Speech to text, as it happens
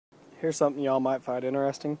Here's something y'all might find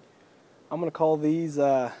interesting. I'm going to call these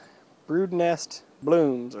brood nest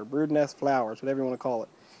blooms or brood nest flowers, whatever you want to call it.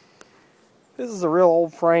 This is a real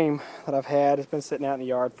old frame that I've had. It's been sitting out in the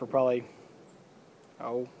yard for probably,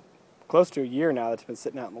 close to a year now. It's been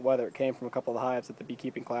sitting out in the weather. It came from a couple of the hives that the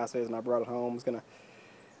beekeeping classes, and I brought it home. I was gonna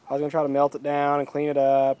try to melt it down and clean it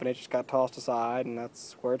up, and it just got tossed aside, and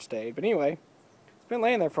that's where it stayed. But anyway, it's been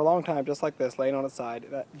laying there for a long time, just like this, laying on its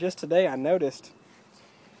side. Just today, I noticed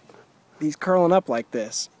these curling up like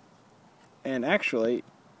this, and I actually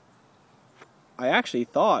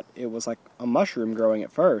thought it was like a mushroom growing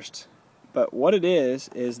at first. But what it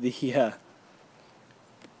is it's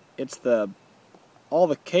all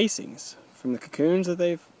the casings from the cocoons that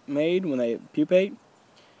they've made when they pupate.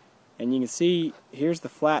 And you can see, here's the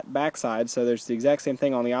flat backside, so there's the exact same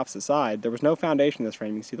thing on the opposite side. There was no foundation in this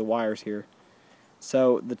frame. You can see the wires here.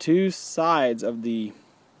 So the two sides of the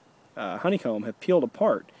honeycomb have peeled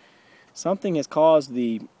apart. Something has caused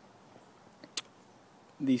these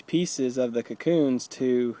pieces of the cocoons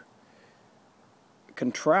to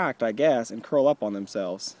contract, I guess, and curl up on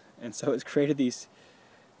themselves. And so it's created these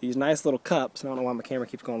nice little cups. I don't know why my camera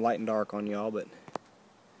keeps going light and dark on y'all, but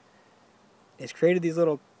it's created these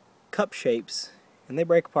little cup shapes, and they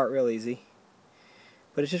break apart real easy.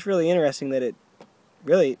 But it's just really interesting that it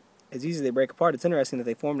really, as easy as they break apart, it's interesting that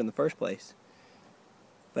they formed in the first place.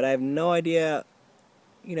 But I have no idea,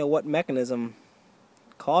 what mechanism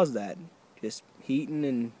caused that. Just heating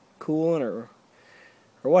and cooling, or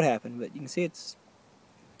what happened. But you can see it's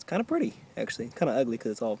kind of pretty, actually. It's kind of ugly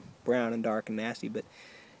because it's all brown and dark and nasty, but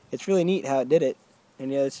it's really neat how it did it.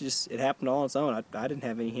 And it's just, it happened all on its own. I didn't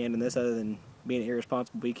have any hand in this other than being an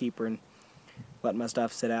irresponsible beekeeper and letting my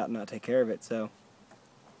stuff sit out and not take care of it. So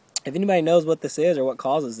if anybody knows what this is or what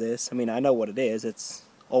causes this, I mean, I know what it is. It's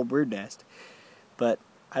old brood nest. But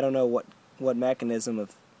I don't know what mechanism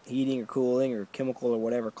of heating or cooling or chemical or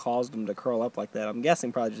whatever caused them to curl up like that. I'm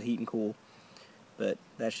guessing probably just heat and cool. But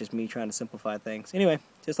that's just me trying to simplify things. Anyway,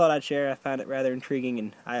 just thought I'd share. I found it rather intriguing,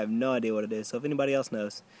 and I have no idea what it is. So if anybody else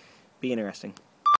knows, be interesting.